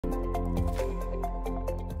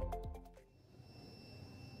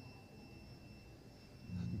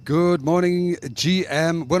Good morning,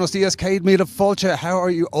 GM. Buenos dias, Cade Mila Fulcha. How are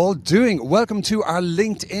you all doing? Welcome to our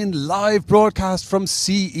LinkedIn live broadcast from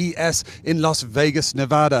CES in Las Vegas,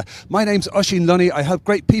 Nevada. My name's Oisin Lunny. I help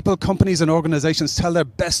great people, companies and organizations tell their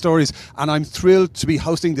best stories, and I'm thrilled to be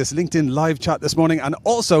hosting this LinkedIn live chat this morning and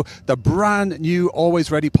also the brand new Always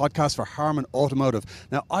Ready podcast for HARMAN Automotive.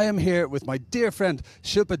 Now, I am here with my dear friend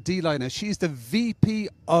Shilpa Dely. Now, she's the VP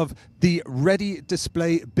of the Ready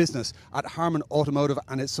Display business at HARMAN Automotive,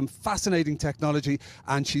 and it's some fascinating technology,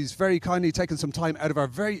 and she's very kindly taken some time out of her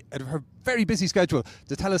very busy schedule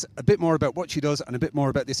to tell us a bit more about what she does and a bit more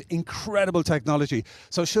about this incredible technology.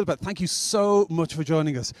 So Shilpa, thank you so much for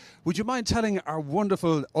joining us. Would you mind telling our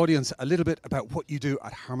wonderful audience a little bit about what you do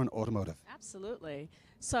at HARMAN Automotive? Absolutely.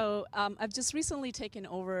 So I've just recently taken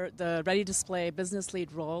over the Ready Display business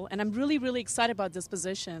lead role, and I'm really excited about this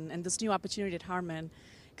position and this new opportunity at HARMAN,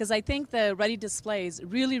 because I think the Ready Displays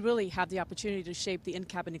really have the opportunity to shape the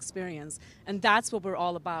in-cabin experience, and that's what we're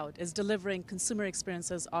all about, is delivering consumer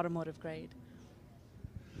experiences automotive grade.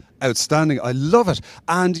 Outstanding. I love it.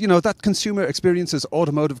 And, you know, that consumer experience is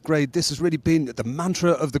automotive grade. This has really been the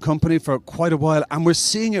mantra of the company for quite a while, and we're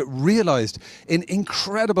seeing it realized in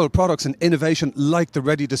incredible products and innovation like the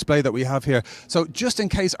Ready Display that we have here. So just in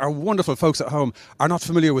case our wonderful folks at home are not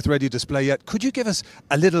familiar with Ready Display yet, could you give us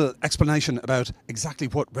a little explanation about exactly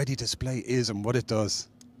what Ready Display is and what it does?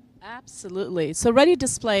 Absolutely. So Ready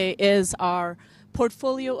Display is our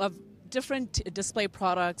portfolio of different display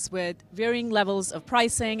products with varying levels of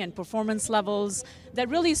pricing and performance levels that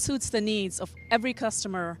really suits the needs of every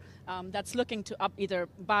customer that's looking to either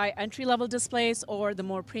buy entry-level displays or the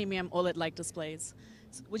more premium OLED-like displays.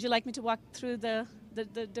 So would you like me to walk through the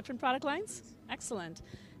different product lines? Excellent.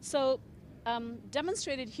 So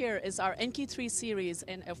demonstrated here is our NQ3 series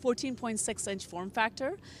in a 14.6-inch form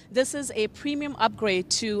factor. This is a premium upgrade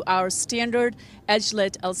to our standard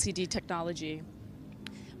edge-lit LCD technology.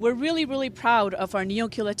 We're really proud of our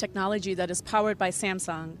NeoQLED technology that is powered by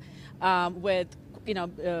Samsung with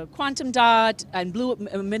quantum dot and blue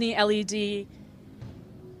mini LED.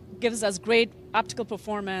 Gives us great optical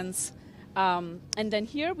performance. And then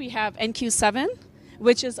here we have NQ7,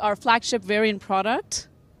 which is our flagship variant product.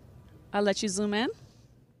 I'll let you zoom in.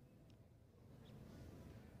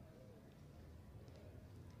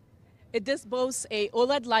 This boasts a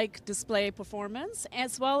OLED-like display performance,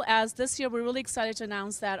 as well as this year we're really excited to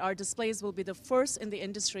announce that our displays will be the first in the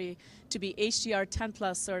industry to be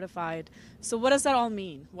HDR10+ certified. So what does that all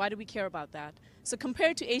mean? Why do we care about that? So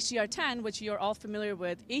compared to HDR10, which you're all familiar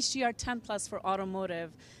with, HDR10+ for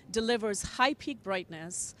automotive delivers high peak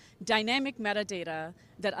brightness, dynamic metadata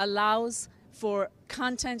that allows for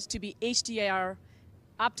content to be HDR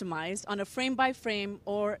optimized on a frame-by-frame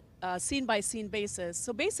or scene-by-scene basis.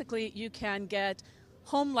 So basically, you can get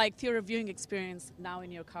home-like theater viewing experience now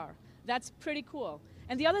in your car. That's pretty cool.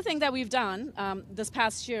 And the other thing that we've done this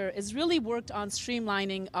past year is really worked on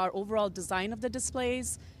streamlining our overall design of the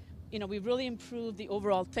displays. You know, we've really improved the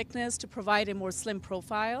overall thickness to provide a more slim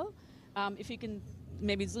profile. If you can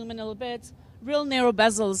maybe zoom in a little bit, real narrow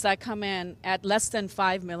bezels that come in at less than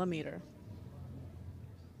 5 millimeter.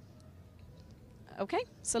 Okay,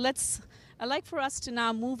 so I'd like for us to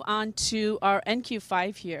now move on to our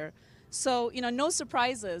NQ5 here. So, you know, no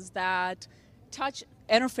surprises that touch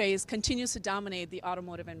interface continues to dominate the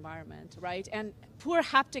automotive environment, right? And poor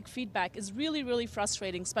haptic feedback is really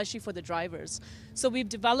frustrating, especially for the drivers. So we've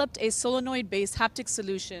developed a solenoid-based haptic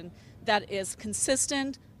solution that is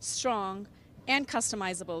consistent, strong, and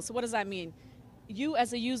customizable. So what does that mean? You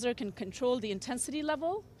as a user can control the intensity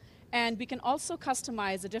level, and we can also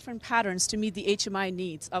customize the different patterns to meet the HMI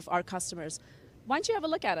needs of our customers. Why don't you have a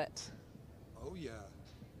look at it? Oh yeah,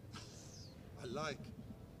 I like.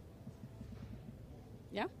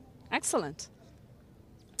 Yeah, excellent.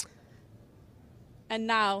 And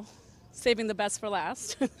now, saving the best for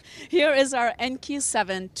last, here is our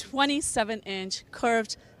NQ7 27-inch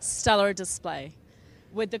curved stellar display.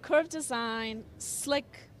 With the curved design,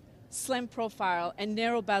 slick, slim profile, and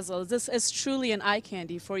narrow bezels, this is truly an eye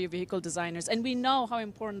candy for your vehicle designers, and we know how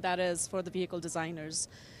important that is for the vehicle designers.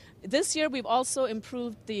 This year, we've also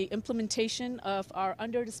improved the implementation of our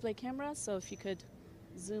under-display camera, so if you could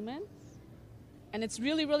zoom in. And it's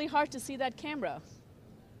really hard to see that camera,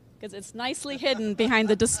 because it's nicely hidden behind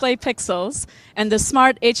the display pixels and the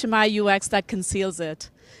smart HMI UX that conceals it.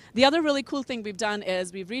 The other really cool thing we've done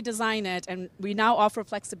is we've redesigned it, and we now offer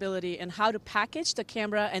flexibility in how to package the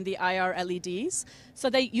camera and the IR LEDs so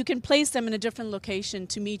that you can place them in a different location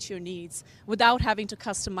to meet your needs without having to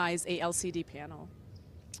customize a LCD panel.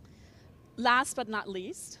 Last but not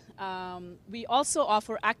least, we also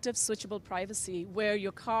offer active switchable privacy, where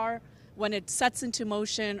your car when it sets into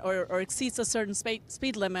motion or exceeds a certain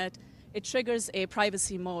speed limit, it triggers a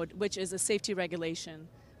privacy mode, which is a safety regulation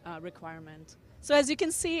requirement. So as you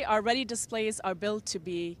can see, our Ready displays are built to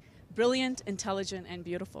be brilliant, intelligent, and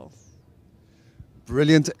beautiful.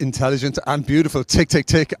 Brilliant, intelligent, and beautiful. Tick, tick,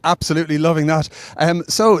 tick. Absolutely loving that.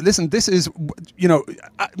 So listen, this is,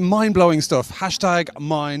 mind-blowing stuff. Hashtag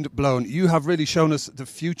mind blown. You have really shown us the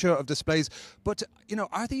future of displays, but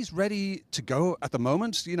are these ready to go at the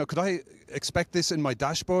moment? Could I expect this in my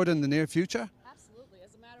dashboard in the near future? Absolutely.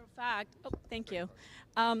 As a matter of fact, thank you.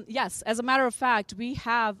 Yes, as a matter of fact, we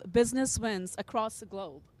have business wins across the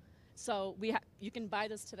globe. So you can buy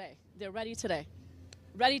this today. They're ready today.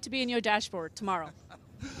 Ready to be in your dashboard tomorrow.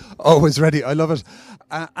 Always ready. I love it.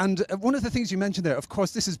 And one of the things you mentioned there, of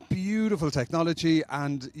course, this is beautiful technology,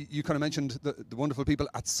 and you kind of mentioned the wonderful people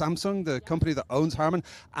at Samsung, the company that owns Harman,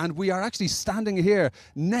 and we are actually standing here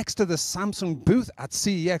next to the Samsung booth at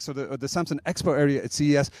CES, or the Samsung Expo area at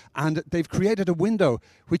CES, and they've created a window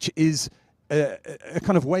which is a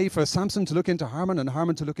kind of way for Samsung to look into Harman and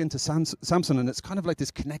Harman to look into Samsung, and it's kind of like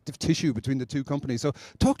this connective tissue between the two companies. So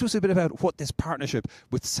talk to us a bit about what this partnership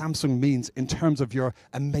with Samsung means in terms of your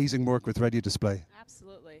amazing work with Ready Display.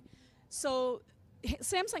 Absolutely. So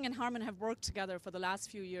Samsung and Harman have worked together for the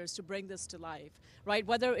last few years to bring this to life, right?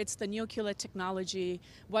 Whether it's the new QLED technology,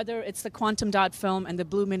 whether it's the quantum dot film and the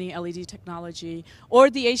blue mini LED technology, or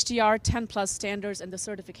the HDR 10 plus standards and the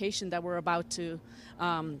certification that we're about to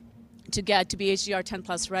get to be HDR 10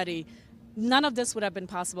 plus ready. None of this would have been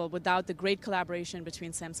possible without the great collaboration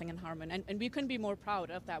between Samsung and Harman, and we couldn't be more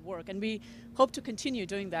proud of that work, and we hope to continue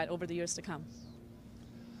doing that over the years to come.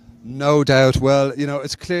 No doubt. Well,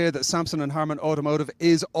 it's clear that Samsung and HARMAN Automotive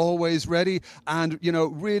is always ready, and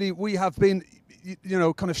really we have been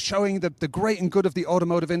kind of showing the great and good of the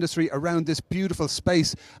automotive industry around this beautiful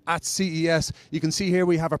space at CES. You can see here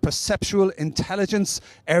we have a perceptual intelligence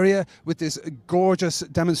area with this gorgeous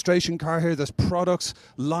demonstration car here. There's products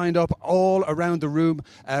lined up all around the room.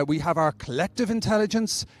 We have our collective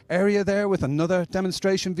intelligence area there with another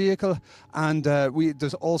demonstration vehicle, and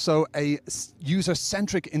there's also a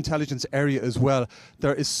user-centric intelligence area as well.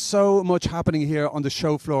 There is so much happening here on the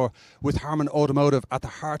show floor with HARMAN Automotive at the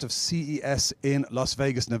heart of CES in Las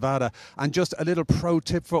Vegas, Nevada. And just a little pro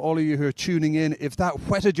tip for all of you who are tuning in: if that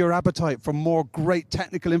whetted your appetite for more great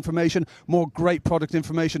technical information, more great product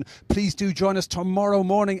information, please do join us tomorrow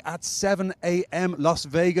morning at 7 a.m. Las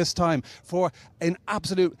Vegas time for an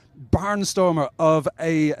absolute barnstormer of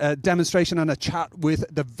a demonstration and a chat with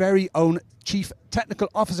the very own Chief Technical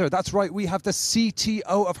Officer. That's right, we have the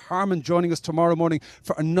CTO of Harman joining us tomorrow morning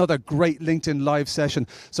for another great LinkedIn live session.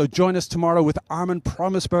 So join us tomorrow with Armin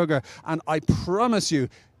Promisberger, and I promise you,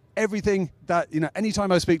 everything that,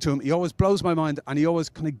 anytime I speak to him, he always blows my mind, and he always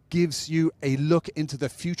kind of gives you a look into the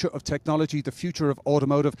future of technology, the future of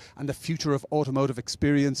automotive, and the future of automotive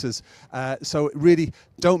experiences. So really,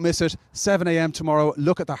 don't miss it. 7 a.m. tomorrow.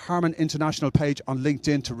 Look at the Harman International page on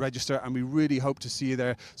LinkedIn to register, and we really hope to see you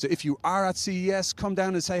there. So if you are at CES, come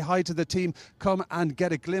down and say hi to the team. Come and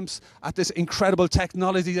get a glimpse at this incredible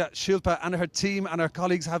technology that Shilpa and her team and her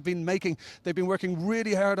colleagues have been making. They've been working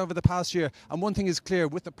really hard over the past year, and one thing is clear: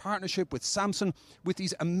 with the partnership with Samsung, with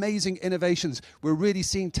these amazing innovations, we're really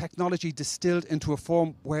seeing technology distilled into a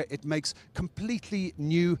form where it makes completely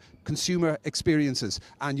new consumer experiences.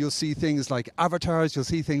 And you'll see things like avatars, you'll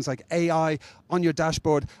see things like AI on your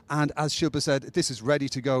dashboard, and as Shilpa said, this is ready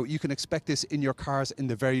to go. You can expect this in your cars in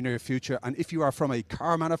the very near future. And if you are from a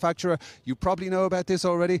car manufacturer, you probably know about this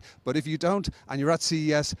already, but if you don't and you're at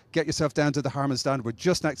CES, get yourself down to the Harman stand. We're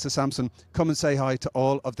just next to Samsung. Come and say hi to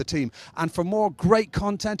all of the team. And for more great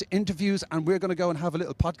content, interviews, and we're going to go and have a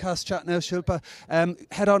little podcast chat now, Shilpa,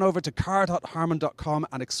 head on over to car.harman.com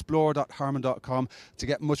and explore.harman.com to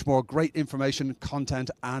get much more great information, content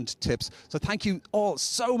and tips. So thank you all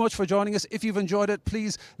so much for joining us. If you've enjoyed it,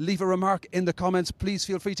 please leave a remark in the comments. Please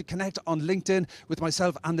feel free to connect on LinkedIn with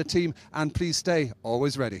myself and the team, and please stay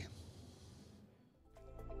always ready.